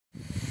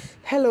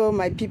Hello,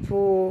 my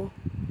people.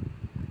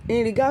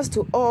 In regards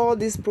to all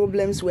these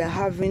problems we are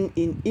having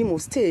in Imo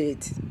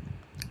State,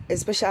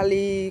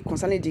 especially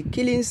concerning the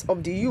killings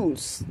of the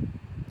youths,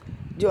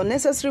 the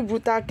unnecessary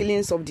brutal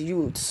killings of the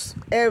youths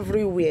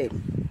everywhere,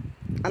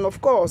 and of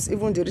course,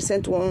 even the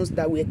recent ones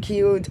that were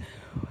killed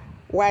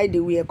while they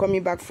were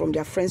coming back from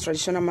their friend's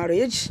traditional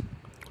marriage.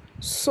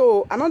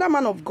 So, another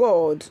man of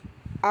God,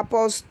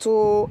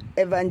 Apostle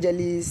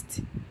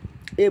Evangelist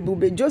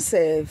Ebube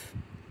Joseph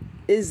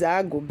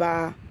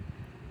Ezagoba,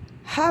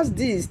 has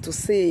this to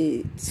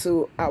say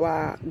to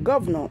our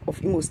governor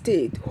of Imo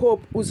State,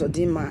 Hope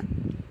Uzodimma.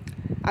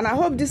 And I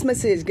hope this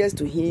message gets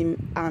to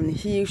him and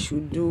he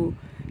should do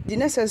the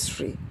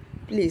necessary.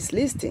 Please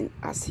listen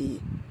as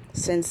he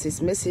sends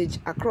his message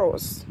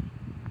across.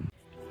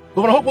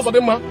 Governor Hope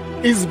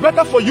Uzodimma, it's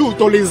better for you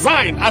to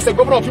resign as a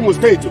governor of Imo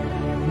State.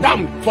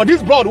 Damn, for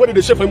this blood, where did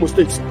they share for Imo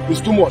State?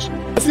 It's too much.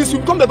 Since you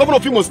become the governor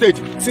of Imo State,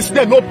 since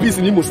there's no peace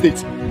in Imo State,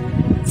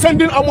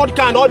 sending armored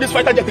car and all these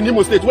fighter jets in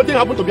Imo State, what thing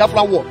happened to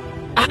Biafra war?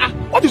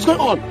 What is going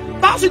on?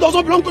 That seat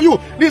doesn't belong to you.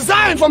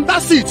 Resign from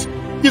that seat.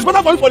 It's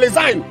better for you to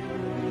resign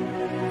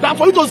than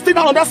for you to stay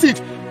down on that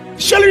seat,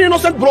 shelling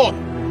innocent blood.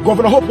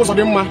 Governor Hope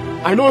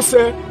Uzodimma, I know,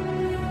 sir,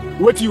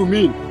 what do you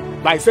mean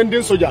by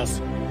sending soldiers,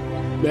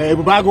 the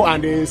Bubago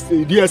and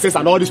the DSS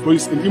and all these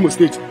police in Imo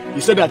State?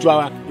 You said that you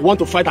want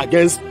to fight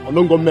against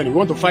unknown gunmen, you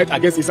want to fight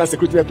against Eastern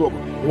Security Network,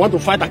 you want to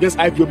fight against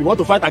IPOB, you want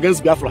to fight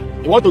against Biafra,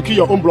 you want to kill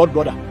your own blood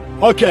brother.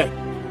 Okay.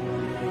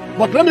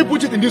 But let me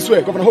put it in this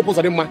way, Governor Hope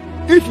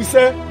Uzodimma. If you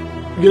say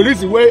the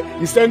reason why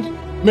you send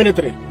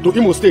military to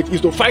Imo State is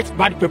to fight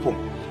bad people,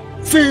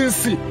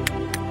 since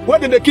where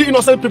did they kill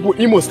innocent people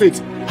in Imo State?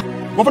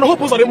 Governor Hope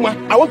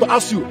Uzodimma, I want to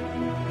ask you,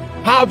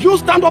 have you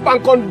stand up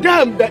and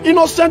condemn the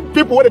innocent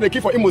people where they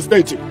kill for Imo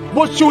State?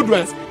 Both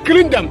children,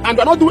 killing them, and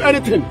you are not doing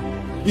anything.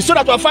 You say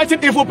that you are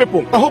fighting evil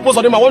people. I hope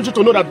Uzodimma, I want you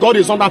to know that God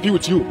is not happy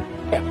with you.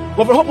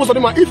 Governor Hope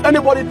Uzodimma, if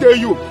anybody tell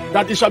you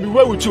that it shall be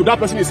well with you, that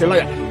person is a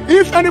liar.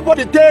 If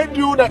anybody tell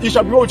you that it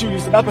shall be well with you,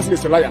 that person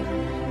is a liar.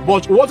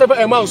 But whatever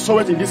a man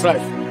soweth in this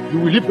life, you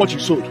will reap what you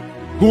sowed.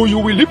 You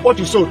will reap what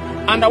you sowed.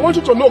 And I want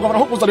you to know,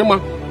 Governor Hope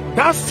Uzodimma,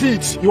 that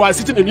seat you are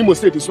sitting in Imo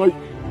State,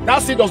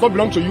 that seat does not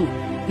belong to you.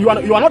 You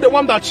are not the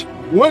one that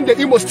won the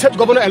Imo State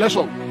governor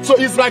election. So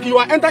it's like you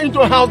are entering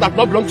into a house that does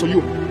not belong to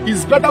you.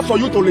 It's better for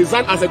you to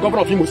resign as a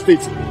governor of Imo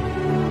State.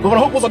 Governor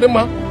Hope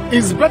Uzodimma,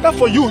 it's better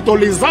for you to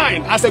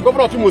resign as a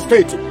governor of Imo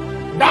State.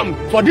 Damn,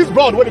 for this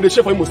blood, where did they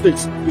share for Imo State?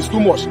 It's too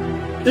much.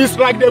 It's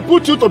like they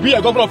put you to be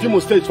a governor of Imo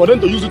State for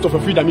them to use it to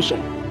fulfill their mission.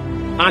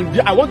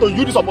 And I want to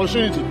use this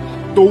opportunity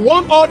to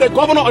warn all the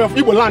governors of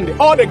Igbo land,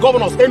 all the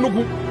governors,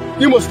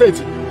 Enugu, Imo State,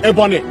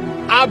 Ebonyi,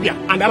 Abia,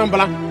 and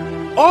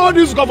Anambra. All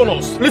these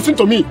governors, listen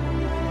to me.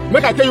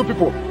 Make I tell you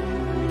people,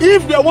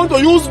 if they want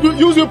to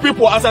use you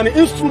people as an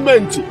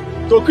instrument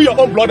to kill your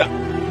own brother,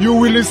 you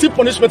will receive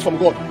punishment from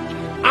God.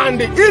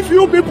 And if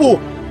you people,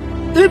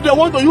 if they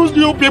want to use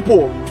you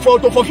people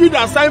to fulfill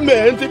the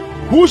assignment,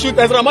 who should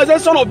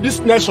Islamization of this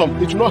nation,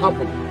 it will not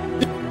happen.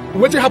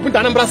 What happened to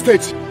Anambra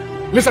State?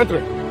 Listen to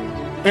me.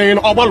 In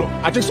Obalo,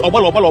 I think it's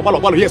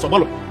Obalo, yes,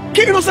 Obalo.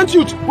 Kill innocent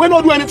youth, we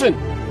don't do anything.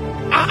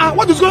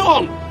 What is going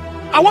on?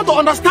 I want to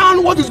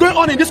understand what is going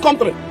on in this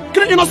country.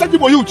 Kill innocent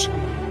people, youth.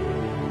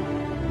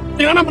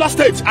 In Anambra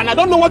State, and I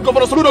don't know what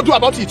Governor Soludo do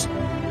about it.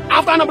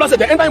 After Anambra State,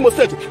 they enter Imo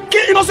State.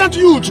 Kill innocent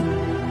youth.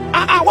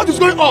 What is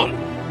going on?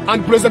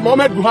 And President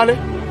Mohamed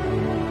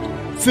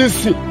Buhari,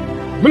 since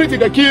military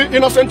they kill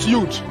innocent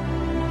youth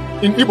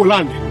in Igbo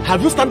land,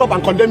 have you stand up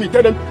and condemn it?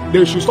 Tell them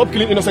they should stop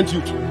killing innocent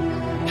youth.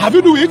 Have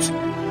you do it?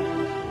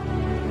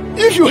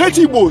 If you hate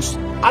Igbos,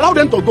 allow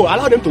them to go,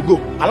 allow them to go,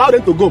 allow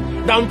them to go.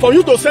 Than for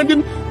you to send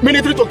in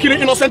military to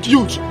killing innocent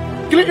youth.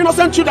 Killing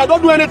innocent youth that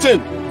don't do anything.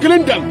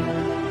 Killing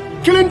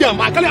them. Killing them.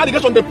 I can't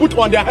allegation they put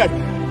on their head.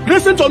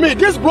 Listen to me,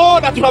 this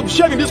blood that you have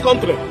shared in this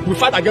country will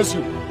fight against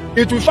you.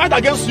 It will fight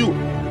against you.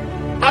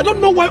 I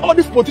don't know why all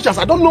these politicians,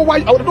 I don't know why,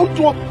 I don't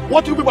know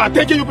what you people are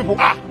taking you people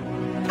are.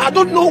 I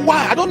don't know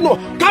why, I don't know.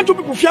 Can't you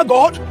people fear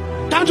God?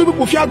 Can't you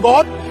people fear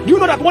God? Do you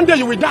know that one day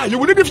you will die? You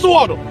will leave this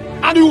world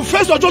and you will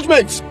face your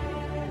judgments.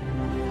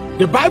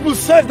 The Bible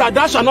says that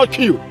thou shalt not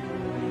kill.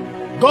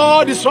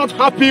 God is not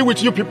happy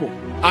with you people.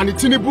 And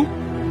Tinubu,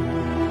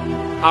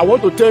 I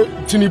want to tell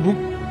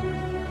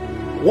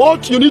Tinubu,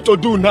 what you need to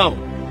do now,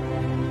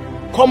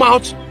 come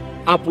out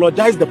and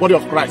apologize the body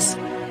of Christ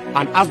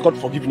and ask God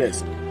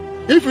forgiveness.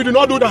 If you do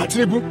not do that,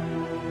 Tinubu,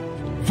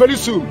 very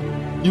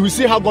soon, you will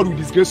see how God will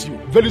disgrace you.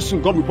 Very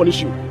soon, God will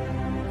punish you.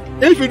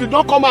 If you do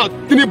not come out,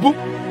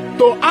 Tinubu,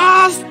 to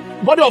ask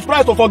the body of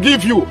Christ to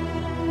forgive you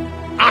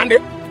and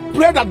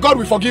pray that God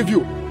will forgive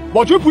you.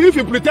 But if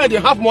you pretend you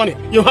have money,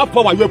 you have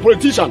power, you're a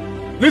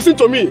politician, listen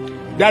to me,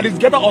 there is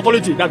greater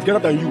authority that's greater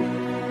than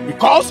you.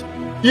 Because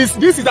this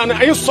is an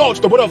insult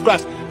to the body of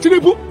Christ.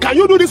 Tinubu, can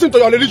you do this into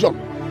your religion?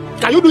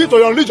 Can you do it to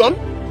your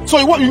religion? So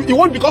you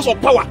want because of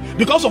power,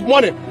 because of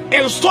money,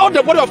 insult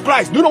the body of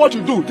Christ. Do you know what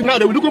you do? Now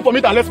they were looking for me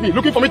to arrest me,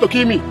 looking for me to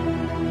kill me.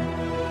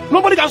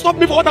 Nobody can stop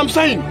me for what I'm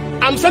saying.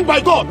 I'm sent by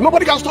God.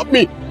 Nobody can stop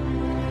me.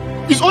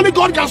 It's only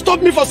God can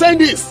stop me for saying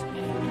this.